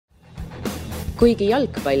Kuigi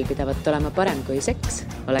jalgpall pidavat olema parem kui seks,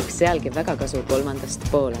 oleks sealgi väga kasu kolmandast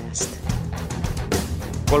poolajast.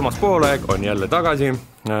 Kolmas poolaeg on jälle tagasi.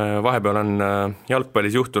 Vahepeal on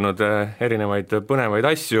jalgpallis juhtunud erinevaid põnevaid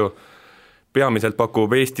asju. Peamiselt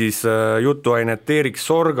pakub Eestis jutuainet Erik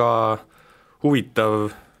Sorga huvitav,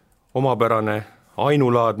 omapärane,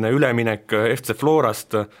 ainulaadne üleminek FC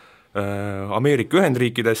Florast Ameerika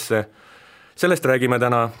Ühendriikidesse. Sellest räägime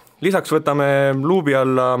täna. Lisaks võtame luubi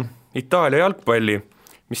alla Itaalia jalgpalli,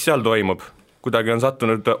 mis seal toimub. Kuidagi on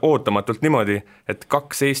sattunud ootamatult niimoodi, et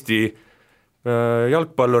 2 Eesti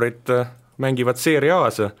jalgpallurit mängivad Serie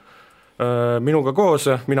A's. Minuga koos,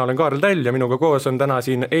 mina olen Kaarel Täll ja minuga koos on täna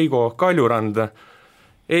siin Eigo Kaljurand.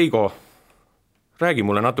 Eigo, räägi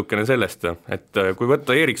mulle natukene sellest, et kui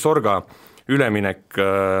võtta Erik Sorga üleminek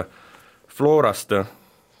Florast,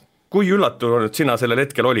 kui üllatunud sina sellel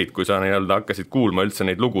hetkel olid, kui sa hakkasid kuulma üldse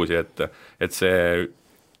neid lugusi, et see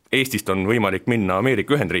Eestist on võimalik minna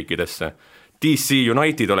Ameerika Ühendriikidesse. DC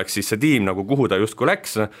United oleks siis see tiim, nagu kuhu ta justkui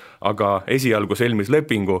läks, aga esialgu sõlmis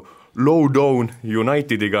lepingu Lowdown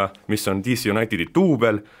Unitediga, mis on DC Unitedi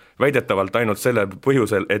duubel, väidetavalt ainult sellel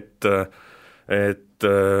põhjusel, et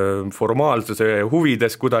formaalsuse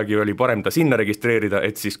huvides kuidagi oli parem ta sinna registreerida,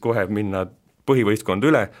 et siis kohe minna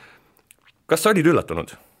põhivõistkond üle. Kas sa olid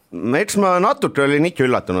üllatunud? Eks ma natuke olin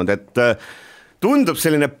ikka üllatunud, et tundub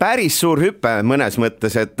selline päris suur hüpe mõnes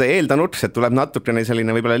mõttes, et eeldanuks, et tuleb natukene selline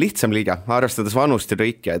võib-olla lihtsam liiga, arvestades vanust ja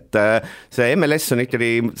kõike, et see MLS on ikkagi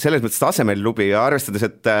selles mõttes tasemel klubi ja arvestades,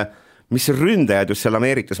 et mis ründajad just seal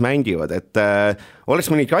Ameerikas mängivad, et oleks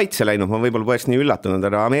mõni kaitse läinud, ma võib-olla poleks nii üllatunud,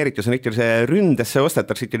 aga Ameerikas on ikkagi see ründesse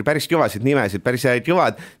ostetakse ikkagi päris kõvasid nimesid, päris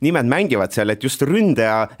kõvad nimed mängivad seal, et just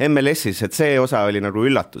ründaja MLS-is, et see osa oli nagu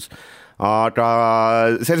üllatus. Aga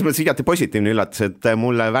selles mõttes igati positiivne üllatus, et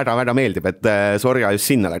mulle väga-väga meeldib, et Sorga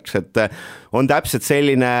just sinna läks, et on täpselt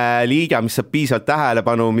selline liiga, mis saab piisavalt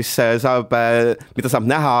tähelepanu, mida saab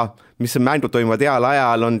näha, mis mängud toimuvad heal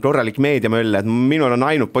ajal, on korralik meediamöll, et minul on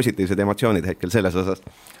ainult positiivsed emotsioonid hetkel selles osas.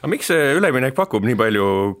 Aga miks see üleminek pakub nii palju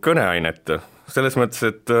kõneainet? Selles mõttes,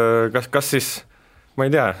 et kas siis, ma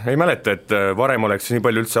ei tea, ei mäleta, et varem oleks nii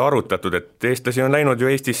palju üldse arutatud, et eestlasi on läinud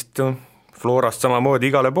ju Eestist Florast samamoodi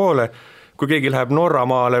igale poole, kui keegi läheb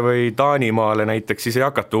Norramaale või Taanimaale näiteks, siis ei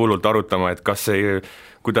hakata hullult arutama, et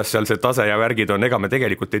kuidas seal see tase ja värgid on, ega me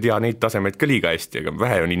tegelikult ei tea neid tasemeid ka liiga hästi, ega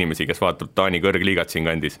vähe on inimesi, kes vaatab Taani kõrgliigat siin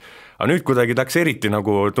kandis. Aga nüüd kuidagi läks eriti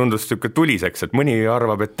nagu tundus selline tuliseks, et mõni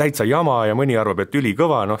arvab, et täitsa jama ja mõni arvab, et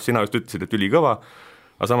ülikõva, sina just ütlesid, et ülikõva,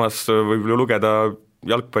 aga samas võib lugeda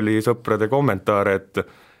jalgpallisõprade kommentaare,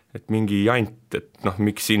 et mingi jant, et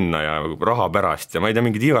miks sinna ja raha pärast ja ma ei tea,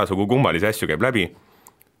 mingid igasugu kummalisi asju käib läbi.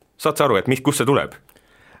 Saad sa aru, et kus see tuleb?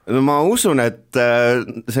 No ma usun, et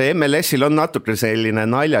see MLS-il on natuke selline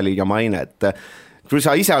naljaliiga maine, et kui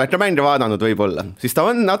sa ise oled ka mänge vaadanud võib-olla, siis ta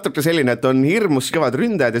on natuke selline, et on hirmus kõvad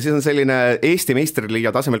ründajad ja siis on selline Eesti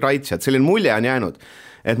meistriliiga tasemel kaitsjad, selline mulje on jäänud.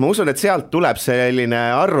 Et ma usun, et sealt tuleb selline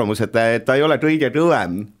arvamus, et ta ei ole kõige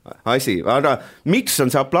kõvem asi, aga miks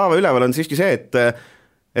on see aplaava üleval on siiski see,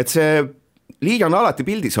 et see liiga on alati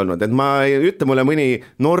pildis olnud, et ma ütle mulle mõni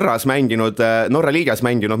Norra liigas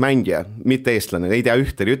mänginud mängija, mitte eestlane, ei tea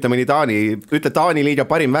ühtegi, ütle Taani liiga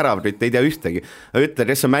parim väravrit, ei tea ühtegi, ütle,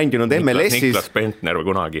 kes on mänginud MLS-is. Niklas Bentner või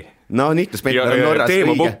kunagi. Niklas Bentner on Norras.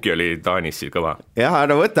 Teemo Pukki oli Taanis siis kõva. Jah,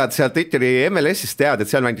 aga võtad sealt ikkagi MLS-is tead,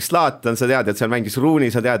 et seal mängis Zlatan, sa tead, et seal mängis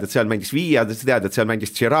Rooney, sa tead, et seal mängis Via, sa tead, et seal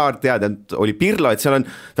mängis Gerard, tead, et oli Pirlo, et seal on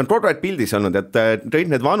kogu aeg pildis olnud, et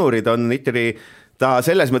kõik need vanurid on ikkagi ta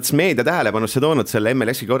selles mõttes meedia tähelepanusse toonud selle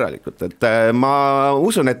MLS-i korralikult, et ma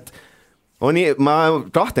usun, et ma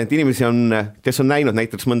tahtlen, et inimesi on, kes on näinud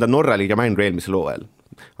näiteks mõnda Norra liiga mängu eelmisel hooajal.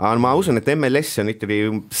 Aga ma usun, et MLS on ikkagi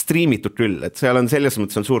striimitud küll, et seal on selles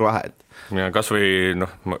mõttes on suur vahe. Ja kas või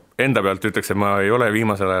enda pealt ütleks, et ma ei ole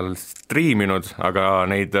viimasel ajal striiminud, aga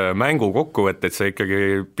neid mängu kokkuvõtteid sa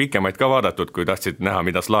ikkagi pikemaid ka vaadatud, kui tahtsid näha,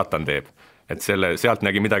 mida Zlatan teeb. Et sealt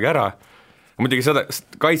nägi midagi ära. Muidugi seda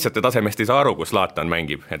kaitsjate tasemest ei saa aru, kus Zlatan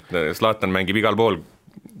mängib, et Zlatan mängib igal pool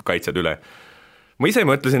kaitsjad üle. Ma ise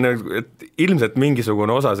mõtlesin, et ilmselt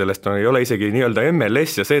mingisugune osa sellest ei ole isegi nii-öelda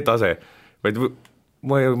MLS ja see tase, vaid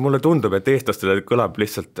mulle tundub, et eestlastele kõlab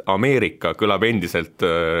lihtsalt Ameerika, kõlab endiselt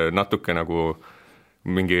natuke nagu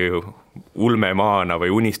mingi ulmemaana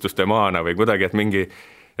või unistuste maana või kuidagi,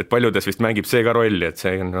 et paljudes vist mängib see ka rolli, et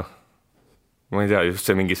see on ma ei tea, just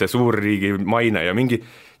see mingi see suurriigi maine ja mingi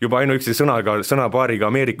juba ainuüksi sõnapaariga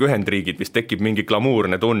Ameerika Ühendriigid vist tekib mingi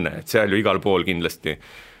glamuurne tunne, et seal ju igal pool kindlasti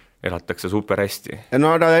elatakse super hästi.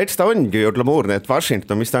 No eks ta ongi ju glamuurne, et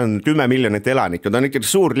Washington, mis ta on 10 miljonit elanikku, ta on ikkagi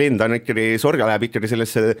suur linn, ta on ikkagi, Sorga läheb ikkagi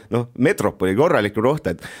sellesse metropoli korralikku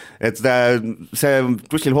kohta, et see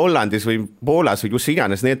kuskil Hollandis või Poolas või kus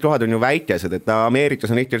iganes, need kohad on ju väikesed, et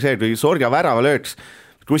Ameerikas on ikkagi see, kui Sorga värava lööks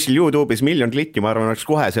kuskil YouTube'is 1 miljon klikki, ma arvan, oleks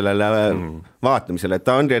kohe sellele vaatamisele, et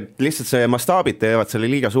ta on lihtsalt see mastaabid teevad selle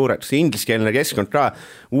liiga suureks, ingliskeelne keskkond ka,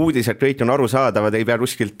 uudised kõik on arusaadavad, ei pea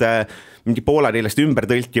kuskilt mingi Poola keelest ümber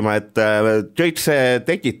tõlkima, et kõik see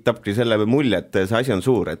tekitabki selle mulje, et see asi on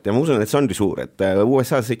suur, et ja ma usun, et see ongi suur, et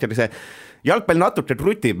USA-s ikkagi see jalgpall natuke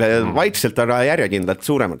krutib vaikselt, aga järjekindlalt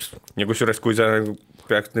suuremaks. Ja kusjuures, kui sa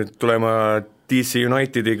peaks nüüd tulema DC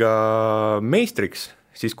Unitediga meistriks,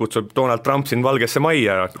 siis kutsub Donald Trump siin Valgesse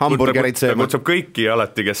Majja, kutsub kõiki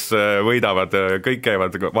alati, kes võidavad, kõik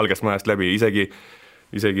käivad Valgest Majast läbi,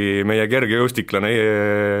 isegi meie kergejõustiklane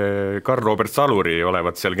Karl Robert Saluri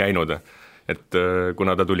olevat seal käinud, et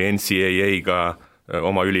kuna ta tuli NCAA-ga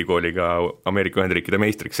oma ülikooliga Ameerika Ühendriikide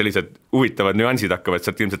meistriks, sellised huvitavad nüansid hakkavad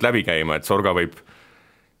sealt ilmselt läbi käima, et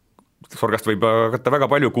Sorgast võib hakata väga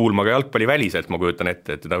palju kuulma ka jalgpalli väliselt, ma kujutan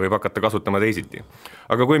ette, et teda võib hakata kasutama teisiti.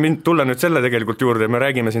 Aga kui mind tulla nüüd selle tegelikult juurde, me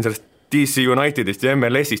räägime siin sellest DC Unitedist ja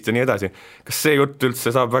MLS-ist ja nii edasi, kas see jutt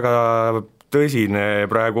üldse saab väga tõsine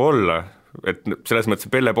praegu olla? Et selles mõttes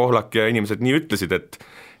Pelle Pohlak ja inimesed nii ütlesid,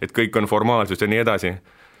 et kõik on formaalsus ja nii edasi.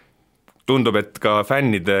 Tundub, et ka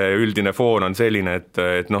fännide üldine foon on selline,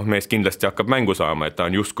 et mees kindlasti hakkab mängu saama, et ta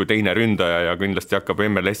on justkui teine ründaja ja kindlasti hakkab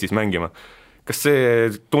MLS-is mängima. Kas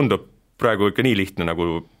see tundub praegu ikka nii lihtne, nagu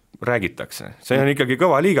räägitakse? See on ikkagi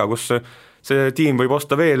kõva liiga, kus see tiim võib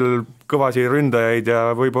osta veel kõvasi ründajaid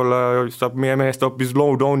ja võib-olla saab meie mehest hoopis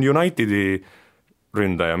Lowdown Unitedi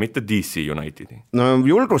ründaja, mitte DC Unitedi. No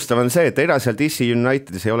julgustav on see, et seal DC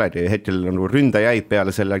Unitedis ei olegi hetkel nagu ründajaid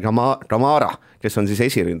peale selle Kamara, kes on siis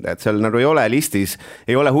esiründaja, et seal nagu ei ole listis,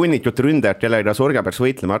 ei ole hunnitut ründajat, kellega Sorga peaks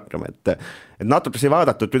võitlema hakkama, et natuke sai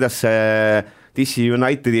vaadatud, kuidas see DC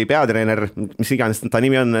Unitedi peatreener, mis iganes ta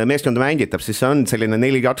nimi on, meeskonda mängitab, siis see on selline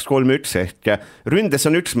 4-2-3-1 ehk ründes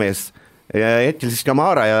on üks mees ja hetkel siis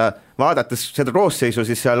Kamara ja vaadates seda koosseisu,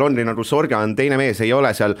 siis seal on nagu Sorga on teine mees, ei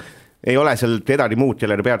ole seal kedagi muud,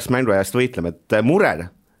 kellele peaks mänguajast võitlema, et mure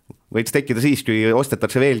võiks tekkida siis, kui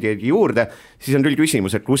ostetakse veel keegi juurde, siis on küll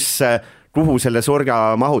küsimus, et kuhu selle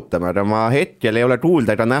Sorga mahutama, aga ma hetkel ei ole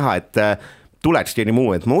kuulda ega näha, et tulekski nii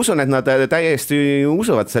muu, et ma usun, et nad täiesti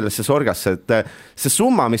usuvad sellesse Sorgasse, et see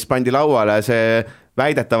summa, mis pandi lauale, see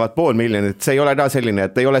väidetavad 500 000, see ei ole ka selline,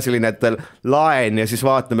 et laen ja siis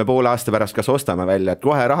vaatame poole aasta pärast, kas ostame välja, et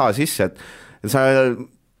kohe raha sisse, et sa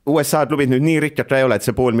USA klubid nüüd nii rikkad ei ole, et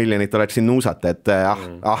see 500 000 oleks siin nuusata, et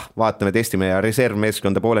vaatame, testime ja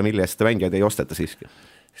reservmeeskonda 500 000 eest mängijad ei osteta siiski.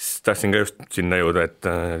 Tahtsin ka just sinna jõuda, et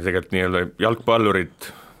tegelikult nii-öelda jalgpallurid,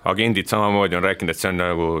 agendid samamoodi on rääkinud, et see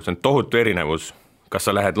on tohutu erinevus, kas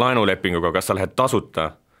sa lähed laenulepinguga, kas sa lähed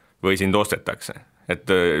tasuta või sind ostetakse. Et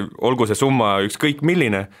olgu see summa ükskõik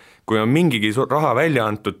milline, kui on mingigi raha välja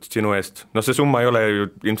antud sinu eest, see summa ei ole ju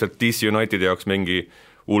ilmselt DC Unitedi jaoks mingi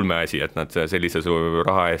ulmeasi, et nad sellise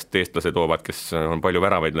raha eest eestlase toovad, kes on palju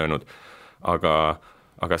väravaid löönud,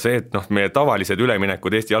 aga see, et meie tavalised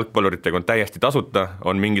üleminekud Eesti jalgpalluritega on täiesti tasuta,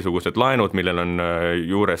 on mingisugused laenud, millel on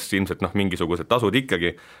juures ilmselt mingisugused tasud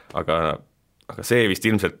ikkagi, aga see vist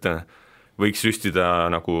ilmselt võiks süstida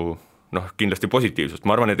nagu kindlasti positiivsust.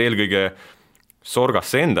 Ma arvan, et eelkõige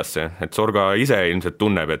Sorgasse endasse, et Sorga ise ilmselt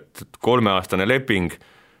tunneb, et 3-aastane leping,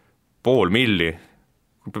 500 000,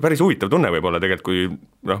 päris huvitav tunne võib olla tegelikult,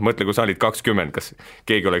 kui mõtle, kui sa olid 20, kas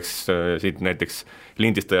keegi oleks siit näiteks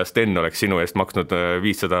lindistaja Sten oleks sinu eest maksnud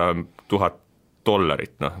 $500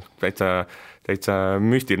 000, täitsa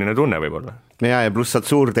müstiline tunne võib olla. Ja pluss saad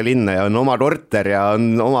suurde linna ja on oma korter ja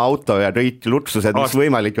on oma auto ja kõik luksused, mis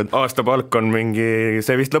võimalikud. Aastapalk on mingi,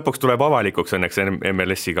 see vist lõpuks tuleb avalikuks õnneks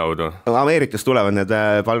MLS-i kaudu. Ameerikas tulevad need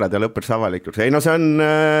palgad ja lõpuks avalikuks. Ei see on,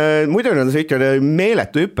 muidu on see ikka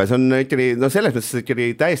meeletu hüppe, see on ikkagi, selles mõttes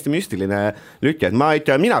ikkagi täiesti müstiline lükki,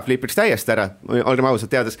 et mina flipiks täiesti ära, olgem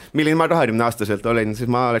ausalt teades, milline ma 20-aastaselt olin,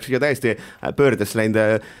 siis ma oleks ikka täiesti pöördes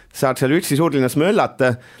läinud, saaks seal üksi suurlinnas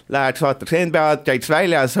möllata, läheks vaataks NBA-d, käiks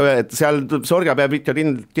väljas, et seal Sorga peab ikka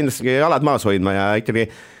kindlasti jalad maas hoidma ja ikkagi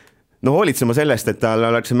hoolitsema sellest, et tal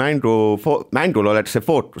oleks see mängul oleks see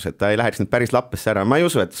fookus, et ta ei läheks nüüd päris lappesse ära. Ma ei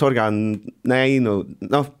usu, et Sorga on näinud,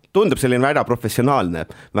 tundub selline väga professionaalne,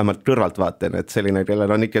 vähemalt kõrvaltvaaten, et selline,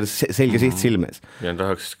 kellel on ikka selge siht silmes. Ja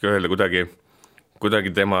tahaks öelda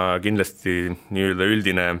kuidagi tema kindlasti nii-öelda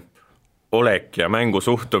üldine olek ja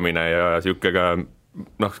mängusuhtumine ja siuke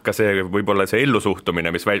ka see võib-olla see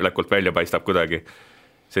ellusuhtumine, mis väljakult välja paistab kuidagi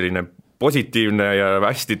selline positiivne ja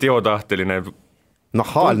hästi teotahteline,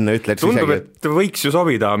 nahaalne ütled tundub, et võiks ju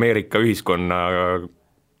sobida Ameerika ühiskonna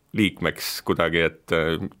liikmeks kuidagi, et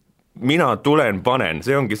mina tulen, panen,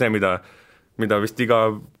 see ongi see, mida vist iga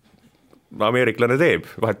ameeriklane teeb,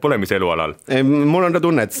 vahet pole, mis elualal. Mul on ka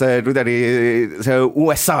tunne, et see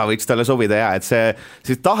USA võiks talle sobida ja et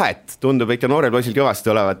see tahet tundub ikka noorel poisil kõvasti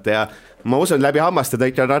olevat ja ma usun, läbi hammaste ta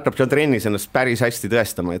ikka hakkab seal trennis ennast päris hästi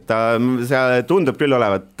tõestama, et see tundub küll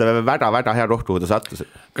olevat väga-väga hea rohk, kuhu ta sattus.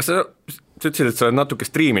 Kas sa ütlesid, et sa oled natuke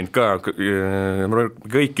striiminud ka,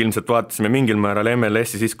 kõik ilmselt vaatasime mingil määral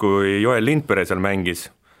MLS-i siis, kui Joel Lindberg seal mängis.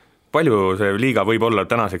 Palju see liiga võib olla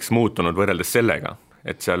tänaseks muutunud võrreldes sellega,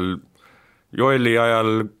 et seal Joeli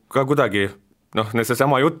ajal ka kuidagi, see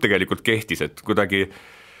sama jutt tegelikult kehtis, et kuidagi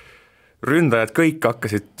ründajad kõik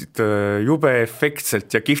hakkasid jube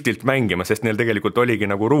efektselt ja kihvtilt mängima, sest neil tegelikult oligi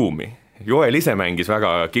nagu ruumi. Joel ise mängis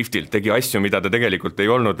väga kihvtilt, tegi asju, mida ta tegelikult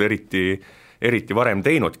ei olnud eriti varem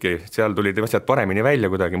teinudki, seal tulid asjad paremini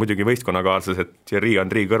välja kuidagi, muidugi võistkonnakaaslased Thierry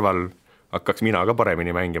Henry kõrval hakkaks mina ka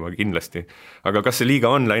paremini mängima kindlasti. Aga kas see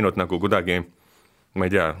liiga on läinud nagu kuidagi, ma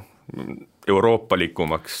ei tea,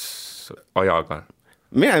 euroopalikumaks ajaga?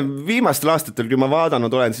 Mina viimastel aastatel, kui ma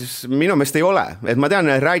vaadanud olen, siis minu meelest ei ole, et ma tean,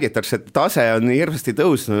 räägitakse, et tase on hirmsasti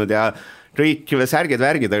tõusnud ja kõik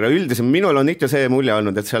särgid-värgid, aga üldiselt minul on ikka see mulje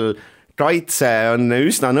olnud, et seal kaitse on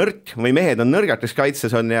üsna nõrk või mehed on nõrgad, kes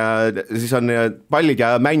kaitses on ja siis on pallid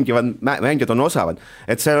ja mängijad on osavad,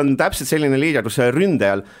 et see on täpselt selline liiga, kus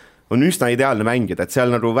ründajal on üsna ideaalne mängida, et seal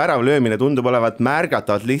nagu värav löömine tundub olevat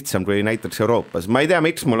märgatavalt lihtsam kui näiteks Euroopas. Ma ei tea,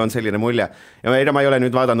 miks mul on selline mulje ja ma ei ole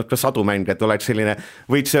nüüd vaadanud ka sadu mänge, et oleks selline,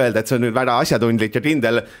 võiks öelda, et see on nüüd väga asjatundlik ja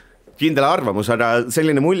kindel arvamus, aga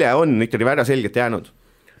selline mulje on ikkagi väga selgelt jäänud.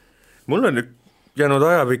 Mul on jäänud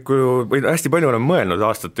ajapikku, või hästi palju olen mõelnud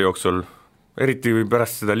aastate jooksul, eriti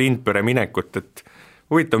pärast seda Lindbergi minekut, et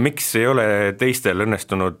huvitav, miks ei ole teistel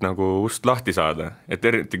õnnestunud nagu ust lahti saada, et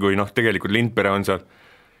eriti kui tegelikult Lindberg on seal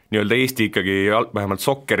nii-öelda Eesti ikkagi vähemalt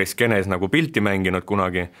sokkeriskenes nagu pilti mänginud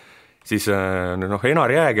kunagi, siis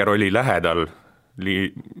Enar Jääger oli lähedal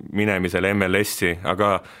minemisel MLS-i,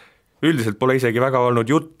 aga üldiselt pole isegi väga olnud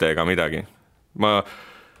jutte ega midagi. Ma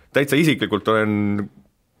täitsa isiklikult olen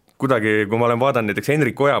kuidagi, kui ma olen vaadanud näiteks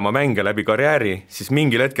Henrik Ojamaa mänge läbi karjääri, siis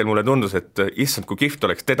mingil hetkel mulle tundus, et issand, kui kihvt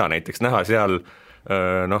oleks teda näiteks näha seal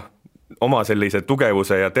oma sellise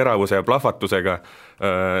tugevuse ja teravuse ja plahvatusega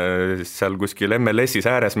seal kuskil MLS-is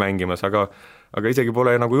ääres mängimas, aga isegi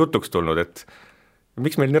pole nagu jutuks tulnud, et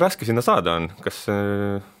miks meil nii raske sinna saada on, kas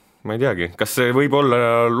ma ei teagi, kas see võib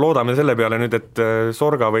olla, loodame selle peale nüüd, et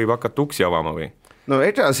Sorga võib hakata uksi avama või? No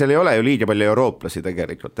ega seal ei ole ju liiga palju eurooplasi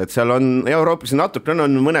tegelikult, et seal on eurooplasi natuke,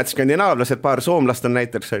 on mõned skandinaavlased, paar soomlast on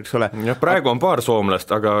näiteks, eks ole. Ja praegu on paar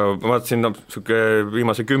soomlast, aga ma vaatasin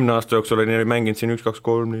viimase 10 aasta jooksul oli mänginud siin 1, 2,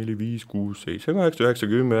 3, 4, 5, 6, 7, 8,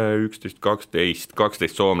 9, 10, 11,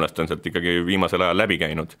 12 soomlast on sealt ikkagi viimasel ajal läbi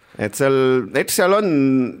käinud. Et seal on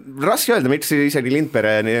raske öelda, miks isegi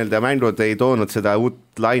Lindberg nii-öelda mängud ei toonud seda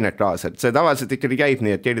uut lainet kaasa, et see tavaliselt ikkagi käib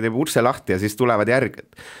nii, et keegi teeb ukse lahti ja siis tulevad järg,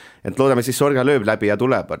 et loodame siis Sorga lööb läbi ja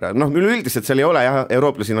tuleb, aga üldiselt seal ei ole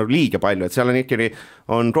eurooplasi nagu liiga palju, et seal on ikkagi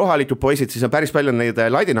kohalikud poisid, siis on päris palju neid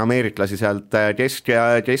ladina-ameeriklasi sealt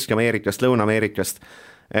Kesk-Ameerikast, Lõuna-Ameerikast,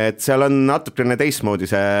 et seal on natukene teistmoodi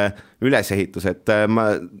see ülesehitus, et ma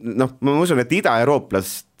usun, et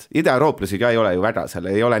ida-eurooplasi ka ei ole ju väga,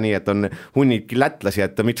 seal ei ole nii, et on hunnik lätlasi,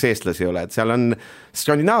 et miks eestlasi ei ole, et seal on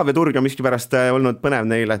Skandinaavia turg on miskipärast olnud põnev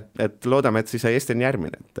neile, et loodame, et siis Eesti on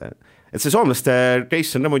järgmine, et see soomlaste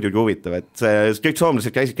case on ka muidugi huvitav, et kõik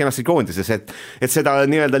soomlased käisid kenasti koondises, et seda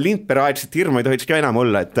nii-öelda Lindberg-aegset hirmu ei tohiks ka enam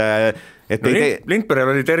olla, et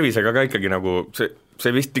Lindberg oli tervisega ka ikkagi nagu,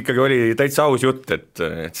 see vist ikkagi oli täitsa aus jutt,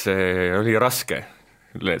 et see oli raske,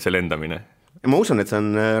 see lendamine. Ma usun, et see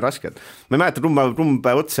on raske. Ma ei mäleta,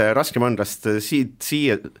 kumba otse raskem on, kas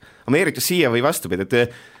siia, Ameerikas siia või vastupidi,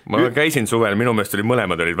 et ma käisin suvel, minu meelest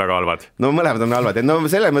mõlemad olid väga halvad. No mõlemad on halvad, et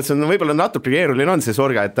selles mõttes on võib-olla natuke keeruline on see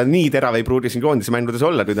Sorga, et ta nii terav ei pruugi siin koondise mängudes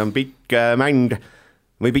olla, kui ta on pikk mäng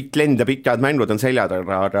või pikk lend ja pikad mängud on seljad,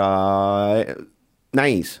 aga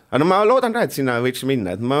näis. Aga ma loodan ka, et sinna võiks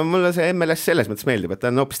minna, et mulle see MLS selles mõttes meeldib, et ta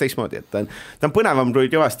on hoopis teistmoodi, et ta on põnevam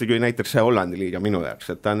kõvasti kui näiteks see Hollandi liiga minu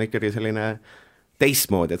jaoks, et ta on ikkagi selline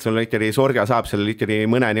teistmoodi, et sul ikkagi Sorga saab seal ikkagi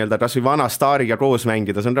mõne nii-öelda kas või vana staariga koos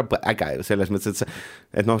mängida, see on ka äge ju selles mõttes,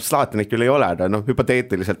 et Zlatanit küll ei ole, aga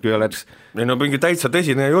hüpoteetiliselt kui oleks mingi täitsa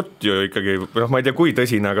tõsine jutt ju ikkagi, ma ei tea kui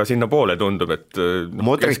tõsine, aga sinna poole tundub, et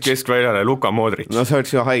keskväljale Luka Modric. No see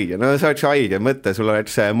oleks ju haige, mõtte, sul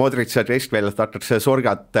oleks Modric ja keskväljalt hakkaks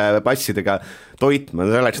Sorgat passidega toitma,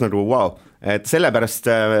 see oleks nagu wow, et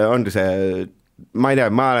sellepärast ongi see ma ei tea,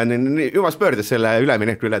 ma olen jumas pöördes selle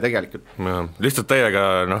ülemineku üle tegelikult. Lihtsalt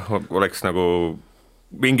täiega oleks nagu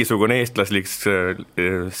mingisugune eestlaslik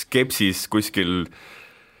skepsis kuskil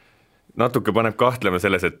natuke paneb kahtlema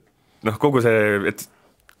selles, et kogu see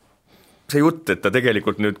jutt, et ta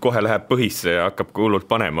tegelikult nüüd kohe läheb põhisse ja hakkab hullult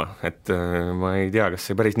panema, et ma ei tea, kas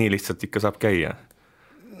see päris nii lihtsalt ikka saab käia.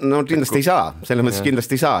 No kindlasti ei saa, selles mõttes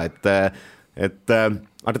kindlasti ei saa, et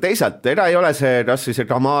aga teisalt, ei ole see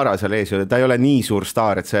Kamara seal ees, ta ei ole nii suur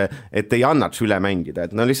staar, et ei annaks üle mängida,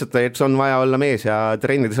 et no lihtsalt, et on vaja olla mees ja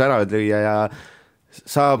trennides ära lüüa ja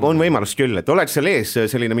on võimalus küll, et oleks seal ees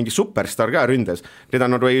selline mingi superstar ka ründes, teda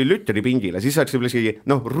ei lütteri pingile, siis oleks võib-olla isegi,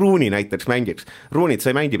 Rooney näiteks mängiks, Rooneyt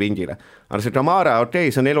sa ei mängi pingile, aga see Kamara, okei,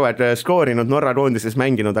 see on eluaeg skoorinud, Norra koondises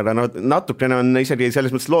mänginud, aga natukene on isegi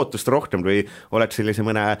selles mõttes lootust rohkem, kui oleks sellise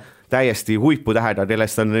mõne täiesti huiputäheda,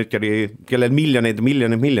 kellest on kellel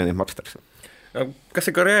miljoneid makstakse. Kas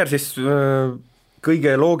see karjäär siis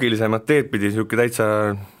kõige loogilisemat teed pidi niisugune täitsa,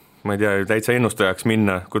 ma ei tea, täitsa ennustajaks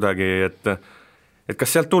minna kuidagi, et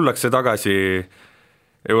kas sealt tullakse tagasi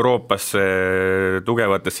Euroopasse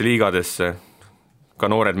tugevatesse liigadesse, ka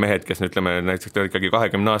noored mehed, kes ütleme, näiteks ta ikkagi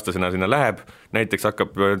 20-aastasena sinna läheb, näiteks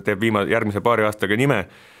teeb järgmise paari aastaga nime,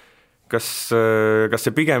 kas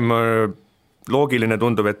see pigem loogiline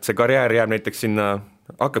tundub, et see karjäär jääb näiteks sinna,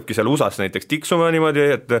 hakkabki seal USA-s näiteks tiksuma niimoodi,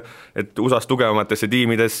 et USA-s tugevamatesse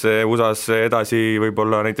tiimidesse, USA-s edasi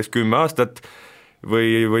võib-olla näiteks 10 aastat,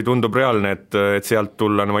 või tundub reaalne, et sealt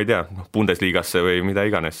tulla, ma ei tea, Bundesligasse või mida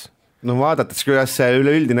iganes? No vaadates, kuidas see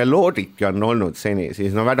üleüldine loogika on olnud seni,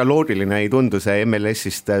 siis väga loogiline ei tundu see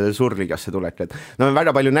MLS-ist suurliigasse tulek, et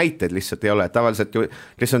väga palju näiteid lihtsalt ei ole, et tavaliselt ju,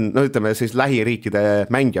 kes on, ütleme siis lähiriikide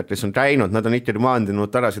mängijad, kes on käinud, nad on ikkagi maandunud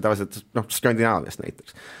tagasi tavaliselt Skandinaaviast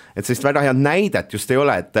näiteks. Et sellist väga head näidet just ei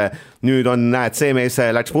ole, et nüüd on, näed, see mees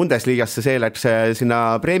läks Bundesligasse, see läks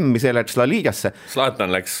sinna Premmi, see läks La Ligasse. Zlatan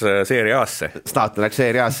läks Serie A-sse.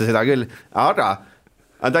 Seda küll, aga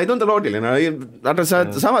ta ei tundu loogiline, aga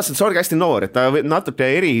samas, et Sorga hästi noor, et ta natuke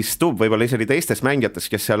eristub võib-olla isegi teistest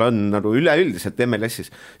mängijatest, kes seal on nagu üleüldiselt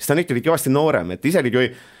MLS-is, siis ta on ikkagi kõvasti noorem, et isegi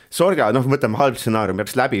kui Sorga, võtame halb stsenaarium,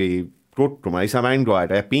 peaks läbi kukkuma, ei saa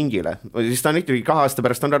mänguaega, jääb pingile, siis ta on ikkagi 2 aasta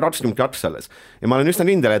pärast, on ta 22 alles. Ja ma olen üsna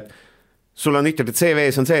kindel, et sul on ikkagi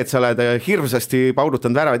CV-s on see, et sa oled hirmsasti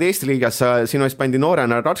paudutanud väravaid Eesti liigas, sinu eest pandi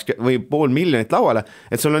noorena 2,5 miljonit lauale,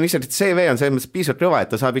 et sul on isegi CV on selles mõttes piisavalt kõva,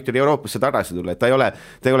 et ta saab ikkagi Euroopasse tagasi tulla, et ta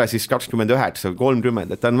ei ole siis 29 või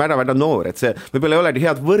 30, et ta on väga noor, et see võib-olla ei olegi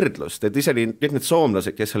head võrdlust, et isegi kõik need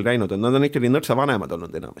soomlased, kes seal käinud on, nad on ikkagi nõrsa vanemad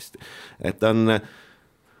olnud enamasti, et ta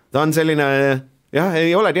on selline jah,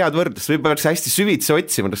 ei ole tead võrdlust, võib-olla peaks hästi süvitsi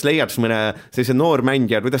otsima, kas leiaks mõne sellise noor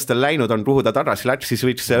mängija, kuidas tal läinud on, kuhu ta tagasi läks, siis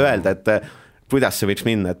võiks öelda, et kuidas see võiks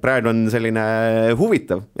minna, et praegu on selline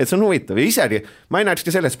huvitav, et see on huvitav ja isegi ma ei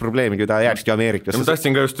näekski sellest probleemi, kui ta jääkski Ameerikasse. Ma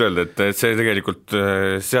tahtsin ka just öelda, et see tegelikult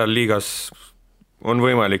seal liigas on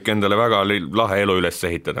võimalik endale väga lahe elu üles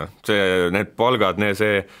ehitada, need palgad,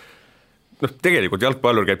 tegelikult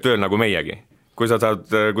jalgpallur käib tööl nagu meiegi, kui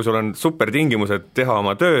sul on super tingimused teha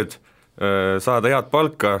oma tööd, saada head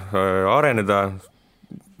palka, areneda,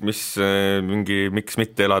 miks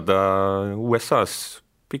mitte elada USA-s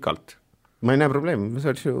pikalt? Ma ei näe probleemi,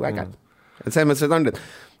 see oleks ju äge. Et see mõttes, et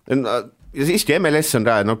on, ja siiski MLS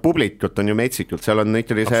on publikut on ju metsikult, seal on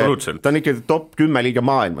ikkagi ta on ikkagi top 10 liiga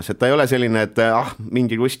maailmas, et ta ei ole selline, et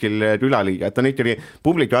mingi kuskil külaliiga, et ta on ikkagi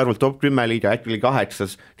publiku arvult top 10 liiga, äkki oli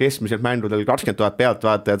 8, keskmiselt mängudel 20 000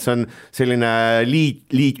 pealtvaatajad, see on selline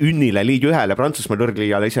liig 1-le, Prantsusmaa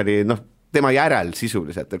kõrgliigale isegi tema järel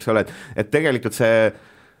sisuliselt, eks ole, et tegelikult see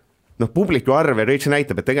publiku arv ja kõik see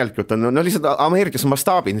näitab, et tegelikult on, lihtsalt Ameerikas on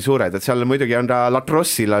mastaabid nii suured, et seal muidugi on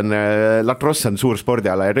Lacrosse on suur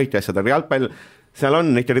spordiala ja kõik asjad, aga jalgpall, seal on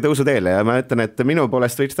ikkagi tõusuteele ja ma ütlen, et minu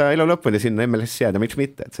poolest võiks ta elu lõpuni sinna MLS jääda, miks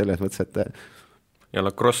mitte, et selles mõttes, et ja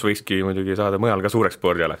Lacrosse võikski muidugi saada mujal ka suureks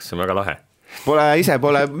spordialaks, see on väga lahe.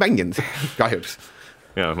 Pole mänginud, kahjuks.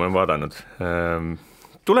 Jaa, ma olen vaadanud.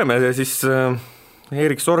 Tuleme siis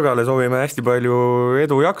Erik Sorgale soovime hästi palju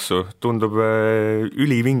edu jaksu, tundub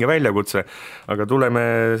ülivinge väljakutse, aga tuleme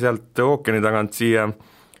sealt ookeani tagant siia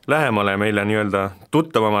lähemale meile nii-öelda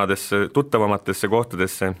tuttavamatesse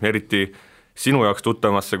kohtadesse, eriti sinu jaoks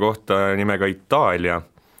tuttavamasse kohta nimega Itaalia,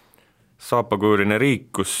 saapakujuline riik,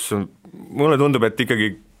 kus mulle tundub, et ikkagi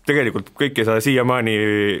tegelikult kõik ei saa siiamaani,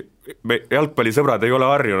 jalgpallisõbrad ei ole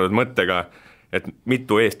harjunud mõttega, et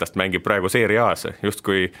mitu eestlast mängib praegu Serie A-s,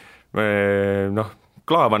 justkui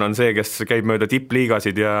Klaavan on see, kes käib mööda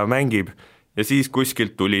tippliigasid ja mängib ja siis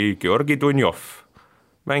kuskilt tuli Georgi Dunjov,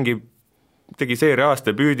 tegi Serie A-s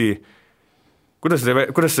debüüdi, kuidas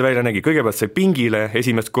see välja nägi, kõigepealt sai pingile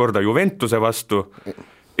esimest korda Juventuse vastu,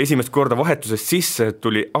 esimest korda vahetusest sisse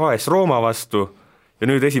tuli AS Rooma vastu ja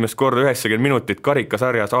nüüd esimest korda 90 minutit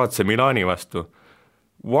karikasarjas AC Milani vastu.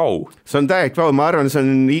 Vau. See on täielikult vau, ma arvan, see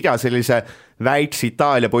on iga sellise väikse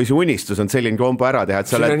Itaalia poisi unistus on selline kombo ära teha,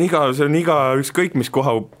 et see on iga ükskõik mis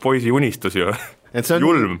koha poisi unistus ju.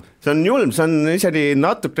 Julm. See on julm, see on isegi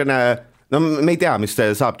natukene, no me ei tea, mis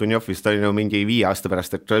saab Dunjovist, ta on ju mingi 5 aasta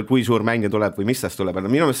pärast, et kui suur mängija tuleb või mis tast tuleb,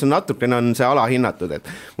 aga minu meelest see natukene on see alahinnatud,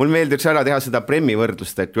 et mul meeldiks ära teha seda Premi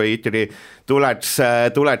võrdlust, et kui ikkagi tuleks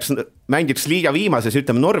mängiks liiga viimases,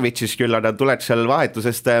 ütleme Norwichis küll, aga tuleks seal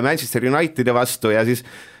vahetusest Manchester Unitedi vastu ja siis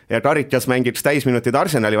ja Karikas mängiks täisminutid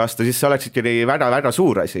Arsenali vastu, siis see oleks ikkagi väga-väga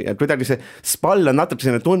suur asi, et kuidagi see Spal on natuke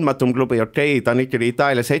selline tundmatum klubi, okei, ta on ikkagi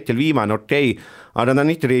Itaalias hetkel viimane, okei, aga ta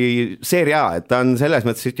on ikkagi Serie A, et ta on selles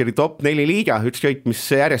mõttes ikkagi top 4 liiga, ükskõik mis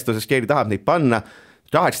järjestuses keegi tahab neid panna,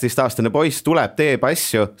 18-aastane poiss tuleb, teeb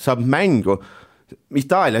asju, saab mängu.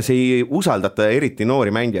 Itaalias ei usaldata eriti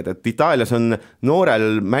noori mängijad, et Itaalias on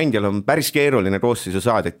noorel mängijal on päris keeruline koosseisu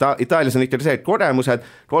saada, Itaalias on ikkagi see, et kogemused,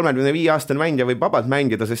 35-aastane mängija võib vabalt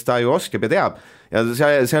mängida, sest ta ju oskab ja teab ja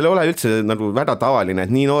seal ei ole üldse nagu väga tavaline,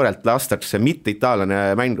 et nii noorelt lastakse mitte itaallane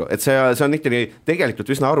mängu, et see on ikkagi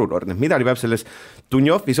tegelikult üsna harukordne, midagi peab selles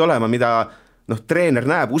Dunjofis olema, mida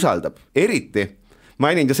treener näeb, usaldab, eriti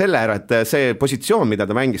mainin ka selle ära, et see positsioon, mida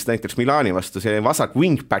ta mängis näiteks Milani vastu, see vasak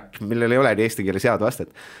wingback, millel ei ole eesti keeles head vastet,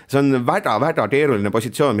 see on väga-väga keeruline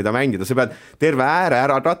positsioon, mida mängida, sa pead terve ääre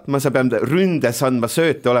ära katma, sa pead ründes andma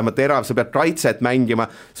sööte, olema terav, sa pead kaitset mängima,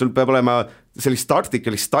 sul peab olema sellist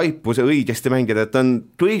taktikalist taipu see õigesti mängida, et on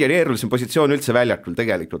kõige keerulisem positsioon üldse väljakul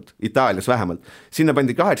tegelikult, Itaalias vähemalt. Sinna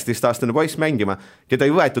pandi 18-aastane poiss mängima, keda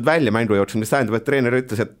ei võetud välja mängu jooksul, mis tähendab, et treener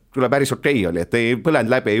ütles, et tule päris okei oli, et ei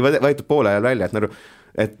põlenud läbi, ei võetud poole ajal välja,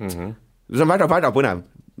 et see on väga-väga põnev.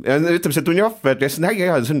 Ja ütleme see Dunjov, kes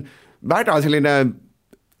nägi, see on väga selline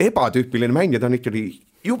ebatüüpiline mängija, ta on ikkagi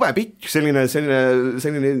jube pikk, selline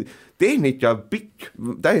tehnika pikk,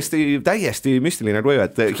 täiesti müstiline kuju,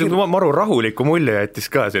 et see on maru rahuliku mulje jättis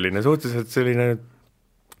ka selline, suhteliselt selline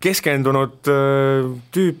keskendunud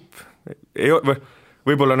tüüp,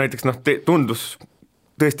 võib-olla näiteks tundus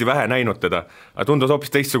tõesti vähe näinud teda, aga tundus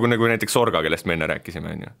hoopis teistsugune kui näiteks Sorga, kellest me enne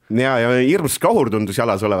rääkisime. Ja hirmus kahur tundus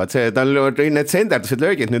jalas olevat, tal need senderdused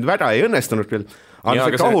löögid nüüd väga ei õnnestunud küll, aga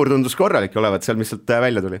see kahur tundus korralik olevat seal, mis sealt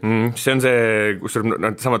välja tuli. See on see, kus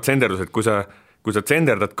samad senderdused, kui sa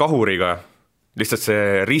senderdad kahuriga, lihtsalt see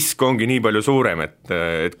risk ongi nii palju suurem,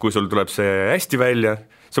 et kui sul tuleb see hästi välja,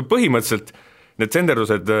 see on põhimõtteliselt, need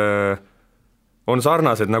senderdused on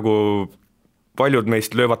sarnased nagu paljud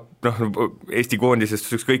meist löövad, Eesti koondisest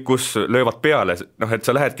ükskõik kus löövad peale, et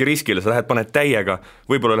sa lähedki riskile, sa lähed, paned täiega,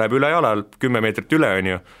 võib-olla läheb üle jalal, 10 meetrit üle,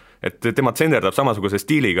 on ju, et tema senderdab samasuguse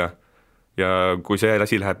stiiliga ja kui see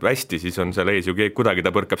asi läheb hästi, siis on seal ees ju kuidagi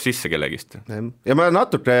ta põrkab sisse kellegist. Ja ma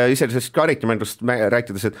natuke isesest karikimängust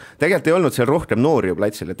rääkides, et tegelikult ei olnud seal rohkem noori ju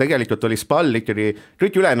platsil, et tegelikult oli Spal ikkagi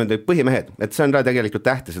kõik ülejäänud põhimehed, et see on ka tegelikult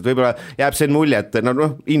tähtis, et võib-olla jääb see mulje, et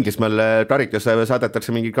Inglismaal karikas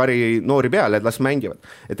saadetakse mingi kari noori peale, et las mängivad,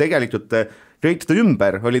 et tegelikult kõik ta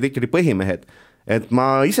ümber olid ikkagi põhimehed, et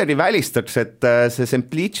ma isegi välistaks, et see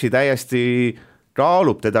Semplici täiesti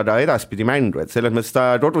kaalub teda edaspidi mängu, et selles mõttes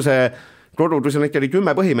ta kodus on ikkagi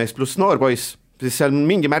 10 põhimeest pluss noor poiss, siis seal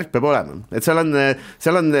mingi märk peab olema, et seal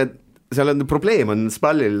on probleem on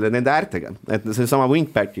Spallil nende äärtega, et see sama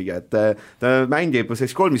wingbackiga, et ta mängib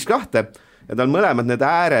 3-2 ja tal mõlemad need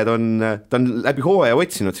ääred ta on läbi hooaja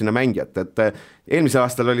otsinud sinna mängijat, et eelmisel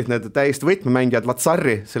aastal olid need täiesti võtmemängijad,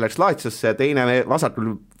 Latsarri, see läks Laatsiosse ja teine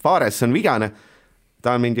vasakul Fares, see on vigane,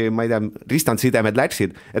 ta on mingi, ma ei tea, ristandsidemed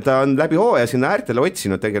läksid, et ta on läbi hooaja sinna äärtele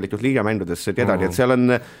otsinud tegelikult liigamängudesse kedagi, et seal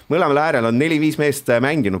on mõlemal äärel on 4-5 meest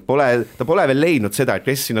mänginud, ta pole veel leidnud seda, et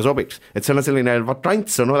kes sinna sobiks, et seal on selline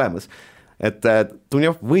vakants on olemas, et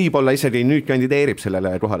Dunjov võib-olla isegi nüüd kandideerib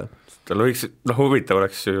sellele kohale. Tal võiks, huvitav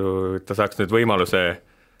oleks ju, ta saaks nüüd võimaluse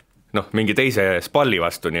mingi teise Spalli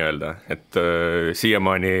vastu nii-öelda, et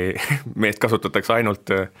siiamaani meest kasutatakse ainult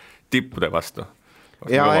tippude vastu.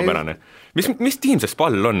 Mis tiim see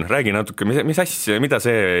Spal on? Räägi natuke, mis asja, mida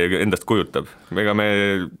see endast kujutab? Ega me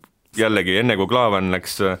jällegi, enne kui Klaavan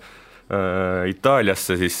läks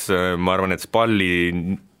Itaaliasse, siis ma arvan, et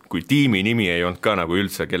Spalli kui tiimi nimi ei olnud ka nagu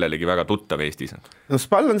üldse kellelegi väga tuttav Eestis.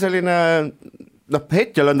 Spal on selline,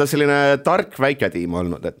 hetkel on ta selline tark väiketiim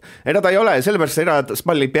olnud, et ta ei ole, sellepärast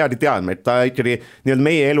Spal ei peagi teadma, et ta ikkagi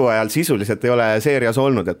meie eluajal sisuliselt ei ole seerias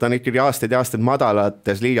olnud, et ta on ikkagi aastaid ja aastaid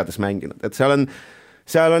madalates liigades mänginud, et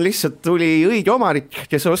seal on lihtsalt tuli õige omanik,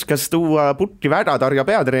 kes oskas tuua putki väga targa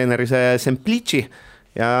peatreeneri, see Semplici,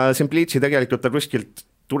 ja Semplici tegelikult ta kuskilt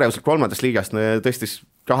tulevuselt 3. liigast tõstis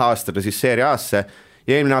 2 aastaga siis Serie A-sse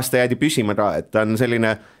ja eelmine aasta jäädi püsima ka, et ta on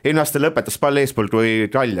selline, eelmine aasta lõpetas Spal eespool kui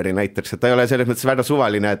Cagliari näiteks, et ta ei ole selles mõttes väga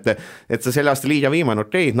suvaline, et sa selle aasta liiga viimane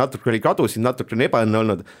natuke oli kadusid, natuke on ebaõnne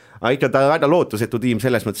olnud, aga ikka ta väga lootusetu tiim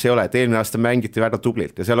selles mõttes ei ole, et eelmine aasta mängiti väga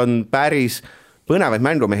tublilt ja seal on päris põnevaid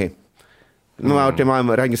mängumehi. Ma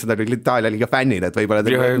räägin seda Itaalia liiga fännid, et võib-olla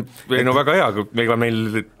no väga hea, ega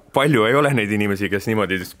meil palju ei ole neid inimesi, kes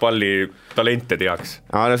niimoodi Spalli talente teaks.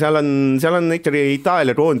 No seal on ikkagi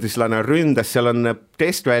Itaalia koondislane ründes, seal on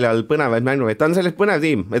keskväljal põnevaid mängumeid, ta on selles põnev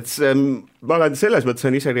tiim, et ma olen selles mõttes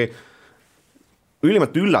on isegi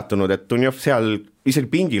ülimalt üllatunud, et Dunjov seal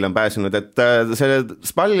isegi pingil on pääsenud, et see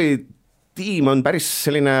Spalli tiim on päris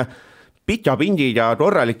selline pika pingiga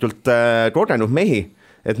korralikult kogenud mehi,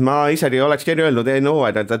 et ma isegi oleks keegi öelnud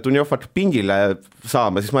et Dunjov hakkab pingile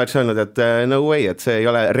saama, siis ma oleks öelnud, et no way, et see ei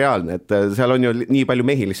ole reaalne, et seal on ju nii palju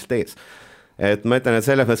mehi lihtsalt ees. Et ma ütlen, et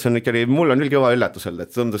selles mõttes on ikkagi, mul on küll kõva üllatus olnud,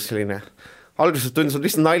 et tundus selline, alguses tundus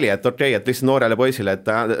lihtsalt nali, et okei, et lihtsalt noorele poisile, et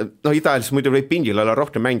Itaalias muidu võib pingil olla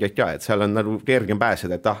rohkem mängijaid ka, et seal on nagu kergem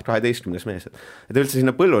pääseda, et 12 mees, et üldse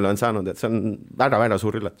sinna põllule on saanud, et see on väga-väga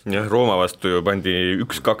suur üllatus. Jah, Rooma vastu ju pandi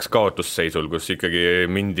 1-2 kaotusseisul, kus ikkagi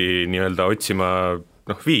mindi nii-öelda otsima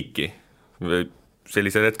viiki,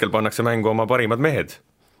 sellisel hetkel pannakse mängu oma parimad mehed,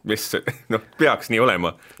 mis peaks nii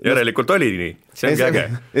olema, järelikult oli nii, see ongi äge.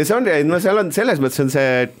 Ja see on, seal on selles mõttes on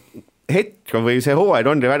see hetk või see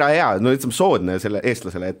hooaeg on väga hea, ütleme soodne selle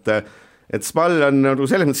eestlasele, et Spal on nagu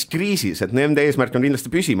selles mõttes kriisis, et nende eesmärk on kindlasti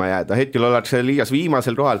püsima jääda, hetkel ollakse liigas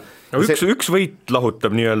viimasel kohal. No üks võit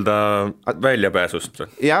lahutab nii-öelda väljapääsust.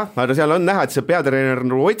 Jah, aga seal on näha, et see peatreener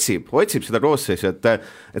nagu otsib seda koosseisu,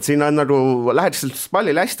 et siin on nagu, läheks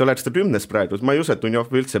Spalil hästi, oleks ta 10 praegu, ma ei usu, et Dunjov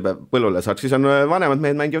üldse põllule saaks, siis on vanemad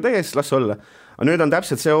mehed mängivad ees, las olla. Aga nüüd on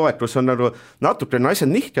täpselt see hooaeg, kus on nagu natuke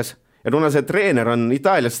asjad nihkas, ja kuna see treener on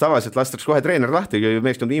Itaalias tavaliselt, lastakse kohe treener lahti, kui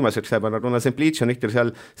meeskond viimaseks jääb, aga kuna Semplici on ikka seal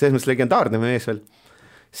selles mõttes legendaarne mees veel,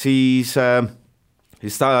 siis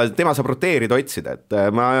tema saab roteerida, otsida, et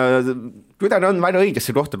kui ta on väga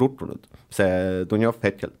õigesse kohta tutvunud, see Dunjov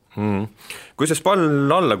hetkel. Kui see Spal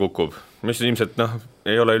alla kukub, mis ilmselt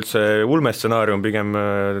ei ole üldse ulmestsenaarium, pigem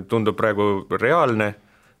tundub praegu reaalne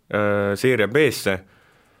seeria B-sse,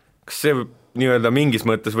 kas see nii-öelda mingis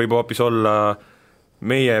mõttes võib hoopis olla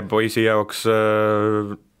meie poisi jaoks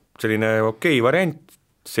selline okei variant,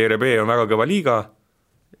 seeria B on väga kõva liiga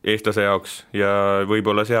eestlase jaoks ja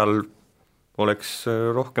võib-olla seal oleks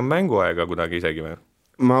rohkem mänguaega kuidagi isegi või?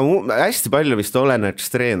 Hästi palju vist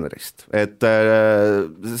oleneks treenerist, et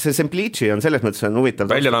see Semplici on selles mõttes on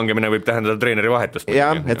huvitav. Väljalangemine võib tähendada treeneri vahetust.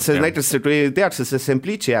 Jah, et see näiteks, kui teaks, et see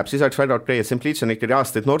Semplici jääb, siis oleks väga okei, et Semplici on ikkagi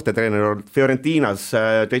aastaid noortetreener Fiorentinas,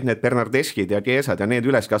 kõik need Bernardeskid ja Chiesad ja need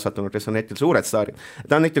üles kasvatanud, kes on hetkel suured staarid.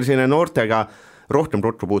 Ta on ikkagi selline noortega rohkem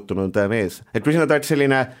kokku puutunud mees, et kui sina tahad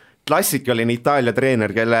selline klassikaline Itaalia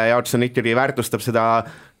treener, kelle jaoks on ikkagi väärtustab seda,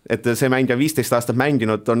 et see mängija 15 aastat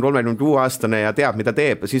mänginud, on 36 aastane ja teab, mida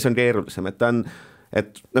teeb, siis on keerulisem, et ta on,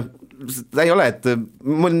 ta ei ole, et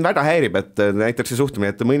mul väga häirib, et näiteks see suhtumine,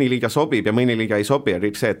 et mõni liiga sobib ja mõni liiga ei sobi ja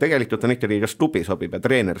kõik see, et tegelikult on ikkagi kas klubi sobib ja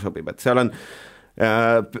treener sobib, et seal on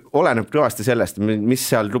oleneb kõvasti sellest, mis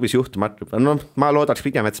seal klubis juhtuma hakkab. Ma loodaks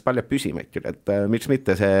pigem, et Spal jääb püsima ikkagi, et miks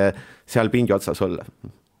mitte see seal pingi otsas olla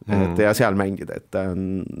ja seal mängida, et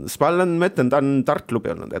Spal on, ma ütlen, ta on tark klubi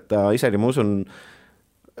olnud, et ta isegi ma usun,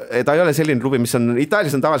 ta ei ole selline klubi, mis on,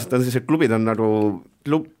 Itaalias on tavaliselt on sellised klubid on nagu,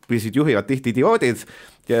 klubisid juhivad tihti idioodid,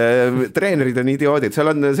 treenerid on idioodid, seal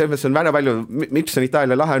on, selles on väga palju, miks on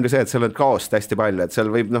Itaalia lahe on see, et seal on kaost hästi palju, et seal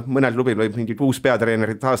võib, mõnel klubil võib mingi 6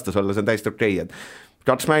 peatreenerit aastas olla, see on täiesti okei, et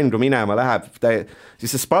 2 mängu minema läheb,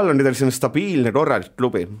 siis see Spal on nüüd selline stabiilne korralik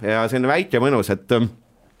klubi ja see on väike mõnus, et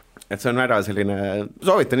see on väga selline,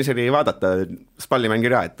 soovitan isegi vaadata Spalli mängi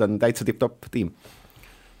ka, et on täitsa tipp-top tiim.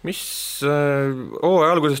 Mis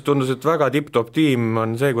hooaja alguses tundus, et väga tipp-top tiim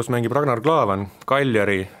on see, kus mängib Ragnar Klavan,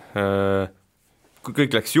 Cagliari,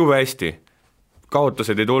 kõik läks jube hästi,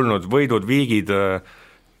 kaotused ei tulnud, võidud, viigid,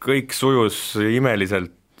 kõik sujus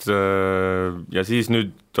imeliselt ja siis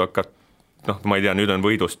nüüd hakkab, ma ei tea, nüüd on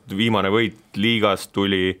võidust, viimane võit liigas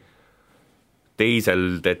tuli 2.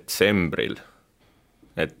 detsembril,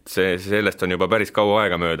 et sellest on juba päris kaua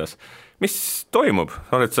aega möödas. Mis toimub?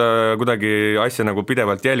 Oled sa kuidagi asja nagu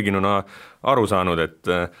pidevalt jälginuna aru saanud,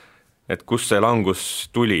 et kus see langus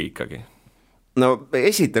tuli ikkagi? No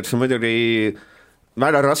esiteks muidugi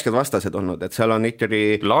väga rasked vastased olnud, et seal on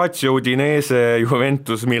ikkagi Lazio, Udinese,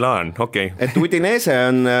 Juventus, Milan, okei. Et Udinese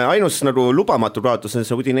on ainus nagu lubamatu kaotus on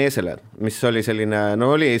see Udinesele, mis oli selline,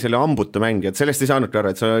 oli ambutu mäng, et sellest ei saanudki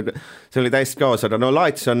aru, et see oli täiesti kaos, aga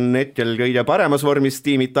Lazio on hetkel kõige paremas vormis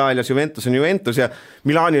tiim Itaalias, Juventus on Juventus ja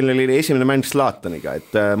Milanil oli esimene mäng Zlataniga,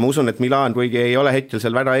 et ma usun, et Milan, kuigi ei ole hetkel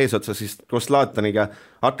seal väga eesotsa, siis koos Zlataniga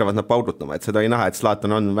hakkavad nad paudutama, et seda ei näha, et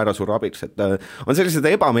Zlatan on väga suur abiks, et on sellised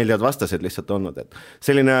ebameeldivad vastased lihtsalt olnud, et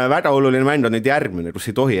selline väga oluline mäng on nüüd järgmine, kus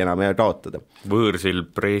ei tohi enam kaotada. Võõrsil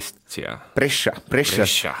Brescia.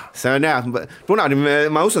 See on jah, kunagi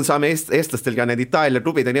ma usun, saame eestlastel ka need Itaalia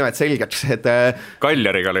klubide nimed selgeks, et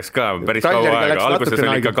Cagliariga läks ka päris kaua aega, alguses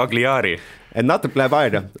oli ikka Cagliari. Et natuke läheb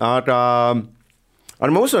aega, aga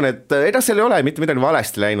ma usun, et ega seal ei ole mitte midagi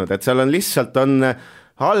valesti läinud, et seal on lihtsalt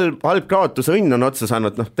halb kaotus, õnn on otsa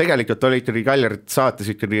saanud, tegelikult oli ikkagi Cagliarit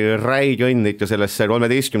saates ikkagi räige õnn ikka sellesse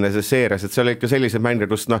 13. seerias, et see oli ikka sellised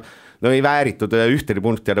mängud, kus ei vääritud ühtegi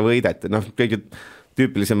punkti ja võideti, kõige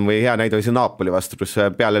tüüpilisem või hea näide oli see Napoli vastu, kus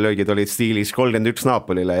pealelöögid olid stiilis 31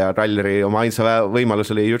 Napolile ja Cagliari oma ainsa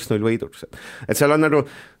võimalus oli 1-0 võiduks. Et seal on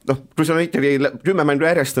kui sul on ikkagi 10 mängu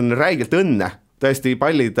järjest on räigelt õnne, tõesti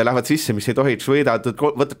pallid lähevad sisse, mis ei tohiks,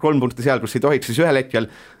 võtad 3 punkti seal, kus ei tohiks, siis ühel hetkel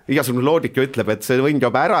igasugune loodika ütleb, et see õnn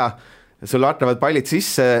joob ära, sul hakkavad pallid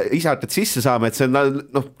sisse, ise hakkad sisse saama, et see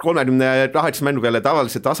 38 mängu peale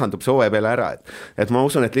tavaliselt tasandub see hooaja peale ära, et ma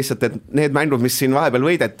usun, et lihtsalt et need mängud, mis siin vahepeal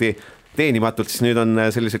võideti teenimatult, siis nüüd on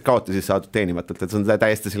sellised kaotusi saadud teenimatult, et see on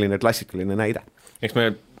täiesti selline klassikaline näide. Eks me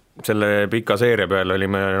selle pika seeria peale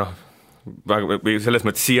olime selles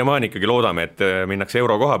mõttes siiamaani ikkagi loodame, et minnakse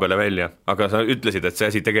euro koha peale välja, aga sa ütlesid, et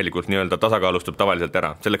see asi tegelikult nii-öelda tasakaalustub tavaliselt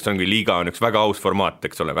ära. Selleks ongi liiga on üks väga aus formaat,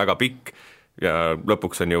 eks ole, väga pikk ja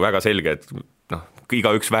lõpuks on ju väga selge, et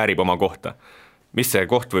igaüks väärib oma kohta. Mis see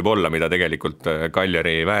koht võib olla, mida tegelikult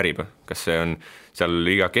Cagliari väärib? Kas see on seal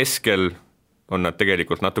liiga keskel, on nad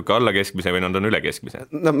tegelikult natuke alla keskmise või nad on üle keskmise?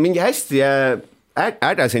 Mingi hästi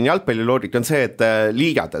äge siin jalgpalliloogika on see, et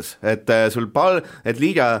liigades, et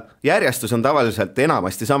liiga järjestus on tavaliselt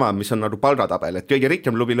enamasti sama, mis on nagu palgatabel, et kõige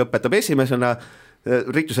rikkam klubi lõpetab esimesena,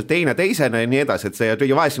 rikkuselt teisena ja nii edasi, et see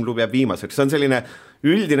kõige vaesem klubi jääb viimaseks, see on selline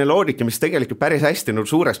üldine loogika, mis tegelikult päris hästi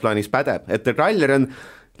suures plaanis pädeb, et Cagliari on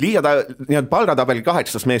palgatabeli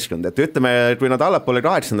 8. meeskond, et ütleme, kui nad allapoole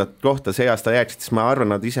 8. kohta see aasta jääksid, siis ma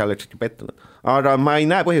arvan, nad ise oleksid pettunud, aga ma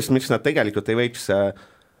ei näe põhjust, miks nad tegelikult ei võiks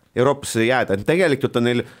Euroopasse jääda, et tegelikult on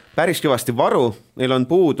neil päris kõvasti varu, neil on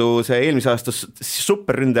puudu see eelmise aasta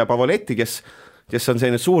superründaja Pavoletti, kes on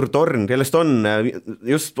selline suur torn, kellest on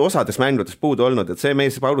just osades mängudes puudu olnud, et see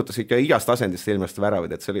mees paudutas ikka igast asendist eelmiste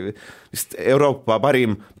väravaid, et see oli vist Euroopa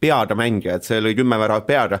parim peada mängija, et see oli 10 väravat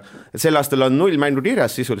peada, et sel aastal on 0 mängu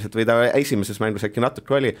kirjas sisuliselt või ta esimeses mängus äkki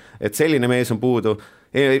natuke oli, et selline mees on puudu,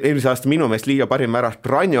 eelmise aasta minu meest liiga parim värav,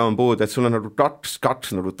 Ranjo on puudu, et sul on kaks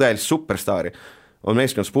tõelist superstaari on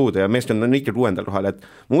meeskonnas puudu ja meeskond on ikka 6. kohal, et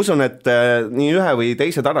ma usun, et nii ühe või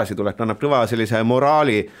teise tagasi tuleb, annab kõva sellise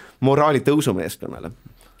moraali tõusu meeskonnale.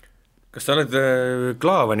 Kas sa oled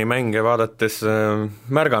Klaavani mänge vaadates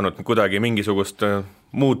märganud kuidagi mingisugust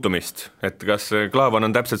muutumist, et kas Klaavan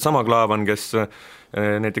on täpselt sama Klaavan, kes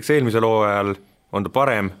näiteks eelmisel hooajal on ta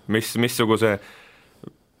parem, missuguse,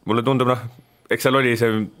 mulle tundub eks seal oli see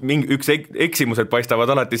üks eksimused paistavad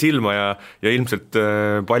alati silma ja ilmselt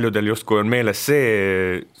paljudel justkui on meeles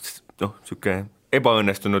see siuke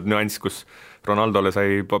ebaõnnestunud nüanss, kus Ronaldole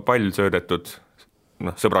sai pall söödetud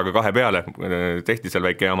sõbraga 2 peale, tehti seal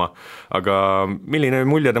väike jama, aga milline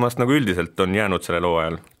mulje temast üldiselt on jäänud selle loo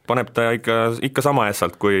ajal? Paneb ta ikka sama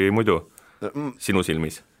ässalt kui muidu sinu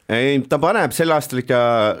silmis? Ei, ta paneb sel aastal ikka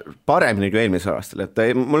paremini kui eelmisel aastal, et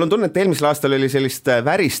mul on tunne, et eelmisel aastal oli sellist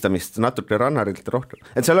väristamist natuke rannarilt rohkem,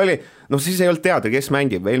 et seal oli, siis ei olnud teada, kes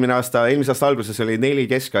mängib, eelmise aasta alguses oli 4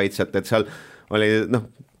 keskkaitset, et seal oli,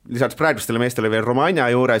 lisaks praegustele meestele veel Romagna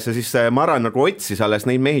juures ja siis Maran otsis alles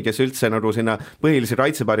neid mehi, kes üldse sinna põhilise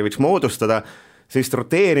kaitsepaari võiks moodustada, siis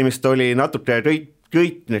roteerimist oli natuke,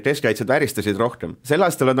 kõik need keskkaitsed väristasid rohkem, sel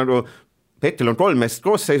aastal on hetkel on 3 meest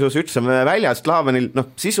koosseisus, üks on väljas, Klaavanil,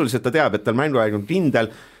 sisuliselt ta teab, et tal mänguaeg on kindel,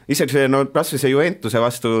 isegi see, kas või see Juventuse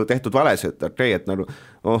vastu tehtud valesööt, et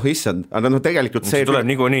issand, aga tegelikult see tuleb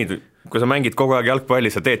niikuinii, kui sa mängid kogu aeg jalgpalli,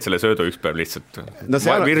 sa teed selle söödu üks päev lihtsalt.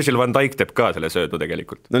 Virgil van Dijk teeb ka selle söödu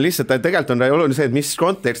tegelikult. Lihtsalt tegelikult on oluline see, et mis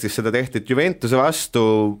kontekstis seda tehti, et Juventuse vastu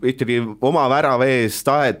ikkagi oma värava ees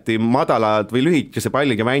taheti madalad või lühikese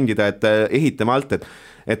palliga mängida, et ehitame alt,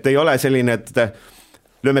 et ei ole selline, et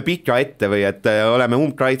lööme pika ette või et oleme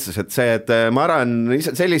umbkaitses, et see, et Maran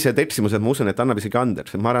sellised eksimused, ma usun, et annab isegi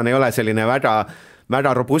Anders, et Maran ei ole selline väga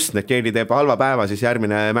väga robustne, et keegi teeb halva päeva, siis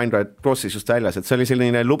järgmine mäng oled crossis just väljas, et see oli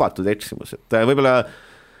selline lubatud eksimus, et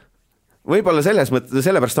võib-olla selles mõttes,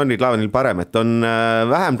 sellepärast ongi Klavanil parem, et on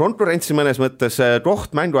vähem konkurentsi mõnes mõttes,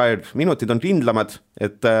 koht mänguajad, minutid on kindlamad,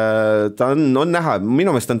 et ta on näha,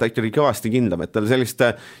 minu meelest on ta ikkagi kõvasti kindlam, et tal sellist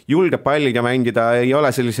julgeb palliga mängida, ei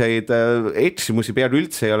ole selliseid eksimusi peaaegu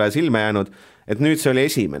üldse ei ole silme jäänud, et nüüd see oli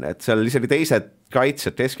esimene, et seal isegi teised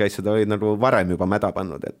kaitsjad, keskkaitsjad olid nagu varem juba mäda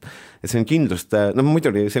pannud, et see on kindlust,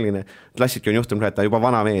 muidugi selline klassika on juhtunud, et ta juba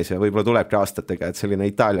vana mees ja võib-olla tulebki aastatega, et selline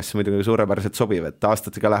Itaaliasse muidugi suurepäraselt sobiv, et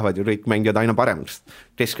aastatega lähevad ju kõik mängijad aina paremaks,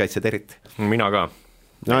 keskkaitsjad eriti. Mina ka.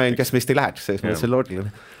 No kes meist ei läheks, selles mõttes on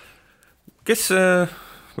loogiline.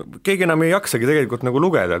 Keegi enam ei jaksagi tegelikult nagu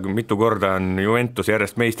lugeda, mitu korda on Juventus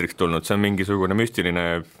järjest meistriks tulnud, see on mingisugune müstiline,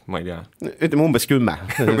 ma ei tea. Ütleme umbes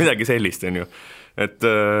 10. Midagi sellist on ju. Et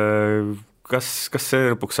kas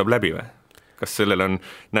see lõpuks saab läbi või? Kas sellel on,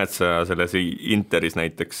 näed sa selles Interis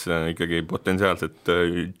näiteks ikkagi potentsiaalset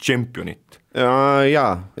championit?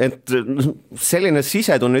 Jaa, et selline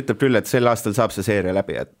sisetunne ütleb küll, et sel aastal saab see seeria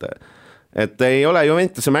läbi, et ei ole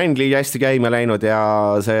Juventuse mäng liiga hästi käima läinud ja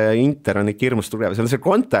see Inter on ikka hirmus tugev, see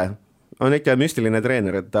Conte on ikka müstiline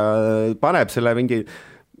treener, et ta paneb selle mingi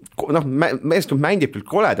meeskond mängib küll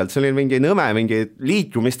koledalt, see oli mingi nõme, mingi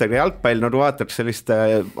liikumistega jalgpall, nagu vaataks sellist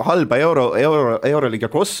halba euroliiga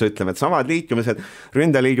kossu, ütleme, et samad liikumised,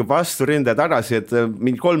 ründe liigub vastu, ründe tagasi, et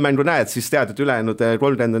mingi 3 mängu näed, siis tead, et ülejäänud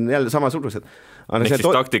 30 on jälle samasugused. Ehk siis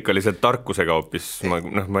taktikaliselt tarkusega hoopis, ma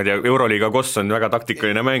ei tea, euroliiga koss on väga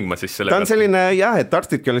taktikaline mäng, ma siis selle ta on selline jah, et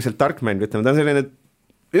taktikaliselt tark mäng, ütleme, ta on selline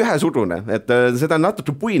ühesugune, et seda on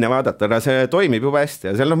natuke puine vaadata, aga see toimib juba hästi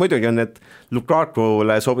ja seal muidugi on, et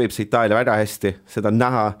Lukakule sobib see Itaalia väga hästi, seda on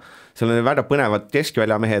näha, seal on väga põnevad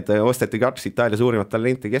keskväljamehed, osteti 2 Itaalia suurimat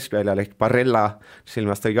talenti keskväljal ehk Barella,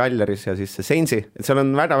 silmas tõi Galleris ja siis Sensi, et seal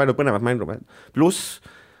on väga põnevad mängumehed, pluss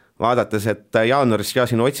vaadates, et jaanuaris ka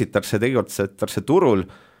siin otsitakse, tegutsetakse turul,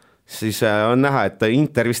 siis on näha, et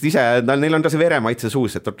Inter vist ise, neil on ka see veremaitse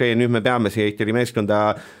suus, et okei, nüüd me peame siia ikkagi meeskonda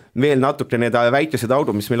veel natuke need väikesed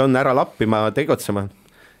audud, mis meil on ära lappima, tegutsema.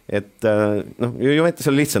 Et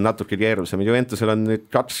Juventusel lihtsalt natuke keerulisem, Juventusel on nüüd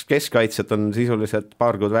 2 keskkaitsjat on sisuliselt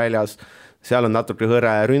paar kuud väljas, seal on natuke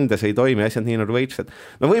hõre, ründes ei toimi asjad nii nagu võiks, et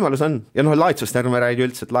võimalus on, ja Laitsost ärme räägi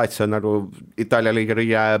üldse, et Laits on nagu Itaalia liiga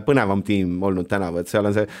kõige põnevam tiim olnud tänavu, et seal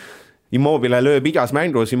on see Immobile lööb igas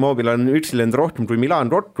mängus, Immobile on üksilind rohkem kui Milan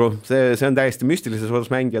Rocco, see on täiesti müstilises osas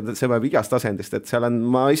mängija, see peab igast asendist, et seal on,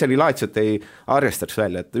 ma isegi Laitsot ei arvestaks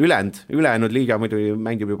välja, et ülejäänud liiga muidu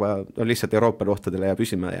mängib juba lihtsalt Euroopa kohtadele ja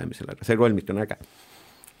püsima jäämisele, aga see kolmik on äge.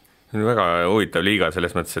 Väga huvitav liiga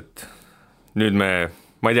selles mõttes, et nüüd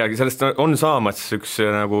ma ei teagi, sellest on saamas üks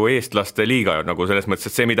nagu eestlaste liiga nagu selles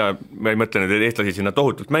mõttes, et see, mida ma ei mõtlen, et eestlasi sinna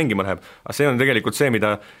tohutult mängima läheb, aga see on tegelikult see,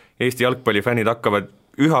 mida Eesti jalgpallifännid hakkavad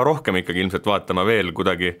üha rohkem ikkagi ilmselt vaatama veel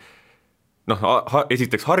kuidagi,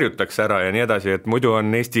 esiteks harjutakse ära ja nii edasi, et muidu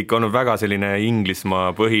on Eesti ikka olnud väga selline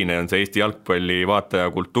Inglismaa põhine, on see Eesti jalgpalli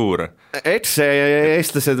vaataja kultuur. Eks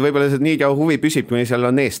eestlased võib-olla nii kaua huvi püsib, kui seal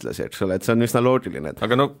on eestlasi, eks ole, et see on üsna loogiline.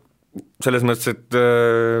 Aga selles mõttes, et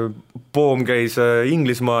Poom käis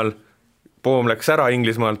Inglismaal, Poom läks ära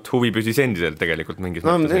Inglismaalt, huvi püsis endiselt tegelikult mingis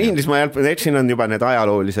mõttes. Inglismaa jalgpalli, eks siin on juba need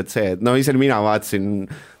ajaloolised see, et isegi mina vaatasin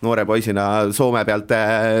noore poisina Soome pealt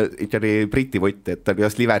ikkagi Briti vutti, et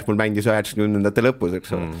just Liverpool mängis 90ndate lõpus,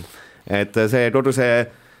 eks ole. Et see kodu see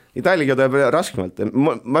Itaaliga tuleb raskemalt.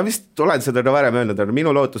 Ma vist olen seda varem öelnud, aga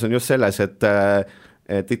minu lootus on just selles,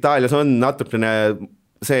 et Itaalias on natukene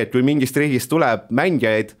see, et kui mingist riigist tuleb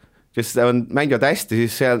mängijaid, kes mängivad hästi,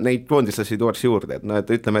 siis seal neid koondislasi tuuakse juurde,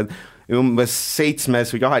 et ütleme, et umbes 7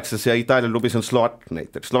 või 8 ja Itaalia klubis on Slovak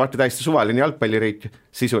näiteks. Slovak on täiesti suvaline jalgpalliriik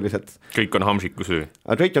sisuliselt. Kõik on Hamsiku süü.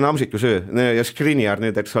 Kõik on Hamsiku süü ja Skriniar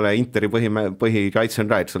nüüd, eks ole, Interi põhikaitse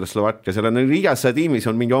on ka, eks ole, Slovak ja seal on igas tiimis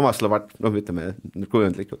on mingi oma Slovak, ütleme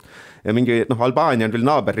kujundlikult. Ja mingi, Albaania on küll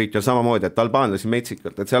naaberriik ja samamoodi, et albaanlasi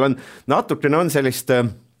metsikult, et seal on natukene on sellist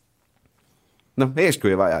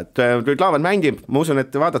eeskuju vaja, et kui Klaavan mängib, ma usun,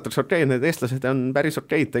 et vaadatakse okei, need eestlased on päris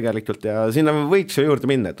okeid tegelikult ja sinna võiks ju juurde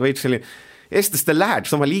minna, et võiks selline, eestlastel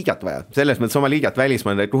läheks oma liigat vaja, selles mõttes oma liigat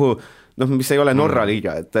välismaale, kuhu, mis ei ole Norra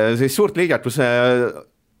liiga, et siis suurt liigat, kus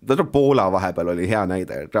Poola vahepeal oli hea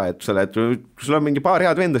näide ka, et kui sul on mingi paar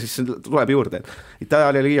head venda, siis tuleb juurde.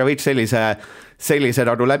 Itaalia liiga võiks sellise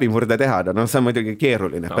nagu läbimurde teha, see on muidugi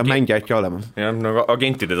keeruline, peab mängija ikka olema. Jah,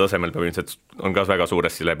 agentide tasemel peab ilmselt on ka väga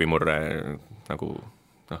suuresti läbimurre, nagu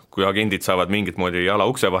kui agendid saavad mingit moodi jala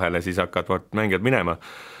ukse vahele, siis hakkavad mängijad minema.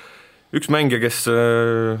 Üks mängija, kes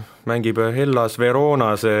mängib Hellas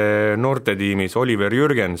Veronas noortetiimis, Oliver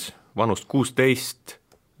Jürgens, vanust 16,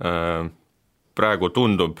 praegu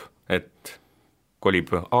tundub, et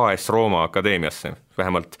kolib AS Rooma akadeemiasse,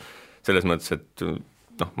 vähemalt selles mõttes, et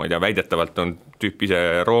ma ei tea, väidetavalt on tüüp ise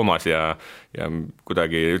Roomas ja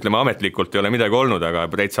kuidagi, ütleme, ametlikult ei ole midagi olnud, aga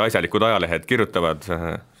täitsa asjalikud ajalehed kirjutavad.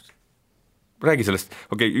 Räägi sellest,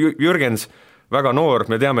 Jürgens, väga noor,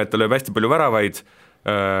 me teame, et ta lööb hästi palju väravaid,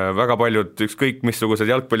 väga paljud ükskõik missugused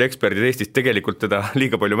jalgpallieksperdid Eestis tegelikult teda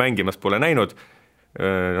liiga palju mängimas pole näinud,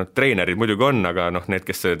 treenerid muidugi on, aga need,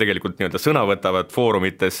 kes tegelikult nii-öelda sõna võtavad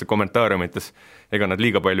foorumites, kommentaariumites, ega nad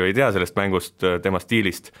liiga palju ei tea sellest mängust, tema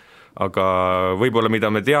stiilist, aga võib-olla mida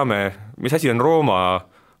me teame, mis asi on Rooma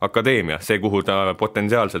akadeemia, see, kuhu ta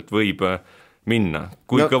potentsiaalselt võib minna,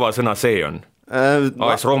 kui kõva sõna see on?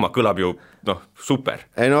 AS Rooma kõlab ju super.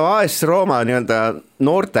 AS Rooma nii-öelda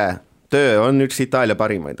noorte töö on üks Itaalia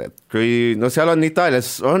parimaid, et kui seal on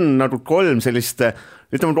Itaalias on nagu 3 sellist,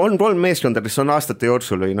 ütleme, on 3 meeskonda, kes on aastate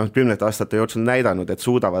jooksul või 10 aastate jooksul näidanud, et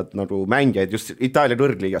suudavad nagu mängijaid just Itaalia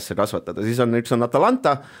kõrgliigasse kasvatada, siis on üks on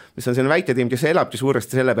Atalanta, mis on selline väike tiim, kes elabki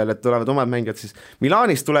suuresti selle peale, et tulevad omad mängijad, siis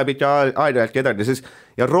Milanist tuleb ikka aeg-ajalt kedagi,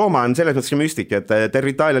 ja Rooma on selles mõttes müstik, et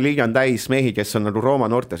terve Itaalia liiga on täis mehi, kes on nagu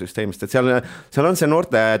Rooma noortesüsteemist, et seal on see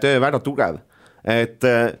noorte töö väga tugev, et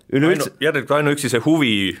üleüldse ainuüksi see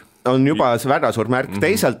huvi on juba väga suur märk,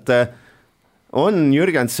 teisalt on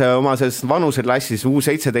Jürgens oma selles vanuseklassis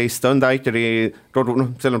U17 on ta ikkagi,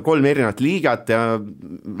 seal on 3 erinevat liigat ja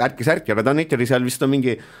värkis-ärki, aga ta on ikkagi seal vist on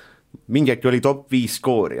mingi äkki oli top 5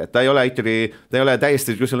 skoori, et ta ei ole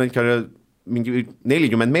täiesti, kui sul on ikka mingi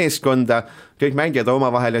 40 meeskonda, kõik mängijad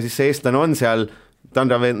omavahel ja siis see eestlane on seal, ta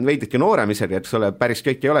on veidike noorem isegi, et päris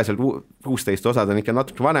kõik ei ole seal 16 osad on ikka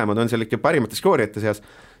natuke vanemad, on seal ikka parimate skoorijate seas,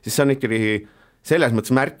 siis see on ikkagi selles mõttes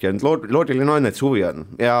märk ja loogiline on, et see huvi on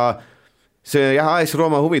ja see AS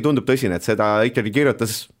Rooma huvi tundub tõsine, et seda ikkagi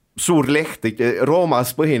kirjutas suur leht,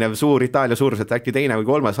 Roomas põhinev suur Itaalia suuruselt äkki 2. või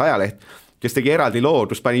 3. ajaleht, kes tegi eraldi loo,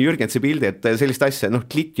 kus pani Jürgensi pildi, et sellist asja,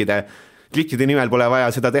 klikkide nimel pole vaja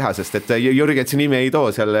seda teha, sest et Jürgensi nimi ei too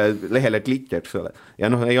seal lehele klikki, eks ole. Ja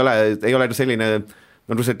ei ole selline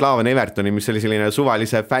nagu see Klaavan Evertoni, mis oli selline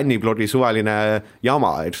suvalise fänniblogi suvaline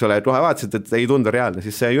jama, eks ole, et kohe vaatasid, et ei tundu reaalne,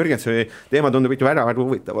 siis see Jürgensi teema tundub ikka väga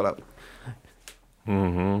huvitav olevat.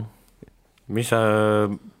 Mis sa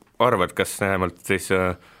arvad, kas vähemalt siis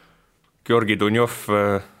Georgi Dunjov,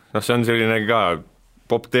 see on selline ka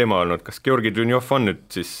pop teema olnud, kas Georgi Dunjov on nüüd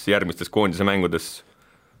siis järgmistes koondise mängudes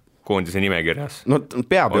koondise nimekirjas?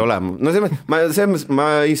 Peab ju olema, ma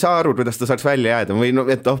ei saa aru, kuidas ta saaks välja jääda või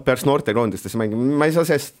et peaks noorte koondistes mängima, ma ei saa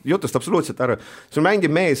sellest jutust absoluutselt aru, sul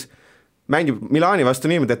mängib Milani vastu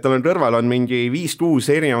niimoodi, et tal on kõrval on mingi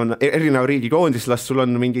 5-6 erineva riigi koondislast, sul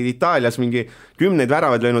on mingi Itaalias mingi 10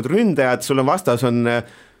 väravaid löönud ründajad, sul on vastas on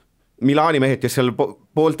Milani mehed, kes seal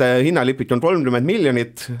poolte hinnalipik on 30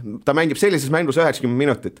 miljonit, ta mängib sellises mängus 90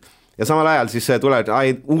 minutit ja samal ajal siis tuleb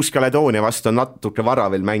Uus-Kaledoonia vastu on natuke vara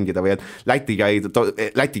veel mängida või et Lätiga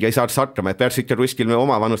ei saaks hakkama, et peaks ikka kuskil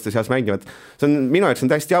oma vanuste seas mängima, et see on minu jaoks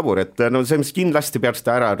on täiesti jabur, et see mis kindlasti peaks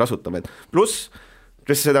ta ära kasutama, et pluss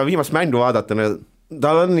kes seda viimast mängu vaadata,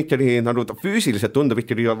 tal on ikkagi, nagu ta füüsiliselt tundub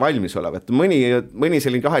ikkagi valmis olev, et mõni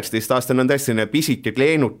selline 18-aastane on tõesti pisike,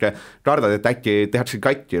 kleenuke, kardad, et äkki tehakse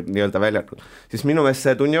katki nii-öelda väljakul. Siis minu meelest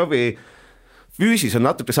see Dunjovi füüsis on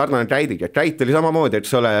natuke sarnane Käidiga, et Käit oli samamoodi, et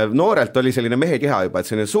noorelt oli selline mehe keha juba, et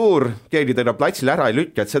selline suur, keegi teda platsil ära ei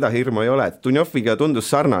lükka, et seda hirmu ei ole, et Dunjoviga tundus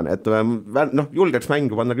sarnane, et julgeks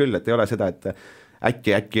mängu panna küll, et ei ole seda, et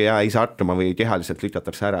äkki ei saa hakkama või kehaliselt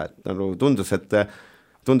lükatakse ära, et nagu tundus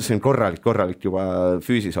siin korralik juba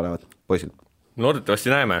füüsis olevat poisil.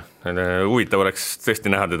 Loodetavasti näeme, huvitav oleks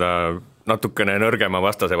tõesti näha teda natukene nõrgema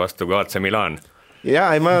vastase vastu kui AC Milan.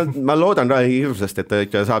 Jaa, ma loodan ka hirmsast, et ta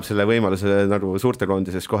ikka saab selle võimaluse nagu suurte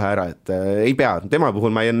koondises kohe ära, et ei pea, tema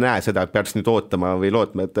puhul ma ei näe seda, et peaks nüüd ootama või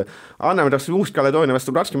lootma, et anname taks Uus-Kaledoonia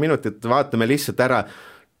vastu 20 minutit, vaatame lihtsalt ära,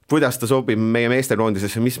 kuidas ta sobib meie meeste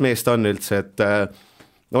koondisesse, mis meest on üldse, et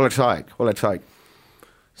oleks aeg.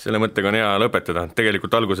 Selle mõttega on hea lõpetada,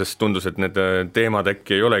 tegelikult alguses tundus, et need teemad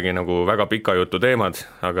äkki ei olegi nagu väga pika jutu teemad,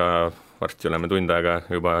 aga varsti oleme tund aega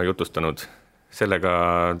juba jutustanud. Sellega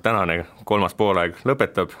tänane 3. poolaeg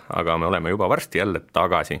lõpetab, aga me oleme juba varsti jälle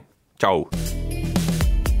tagasi. Tšau!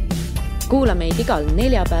 Kuula meid igal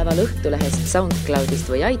neljapäeval Õhtulehest, SoundCloudist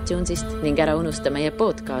või iTunesist ning ära unusta meie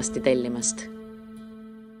podcasti tellimast.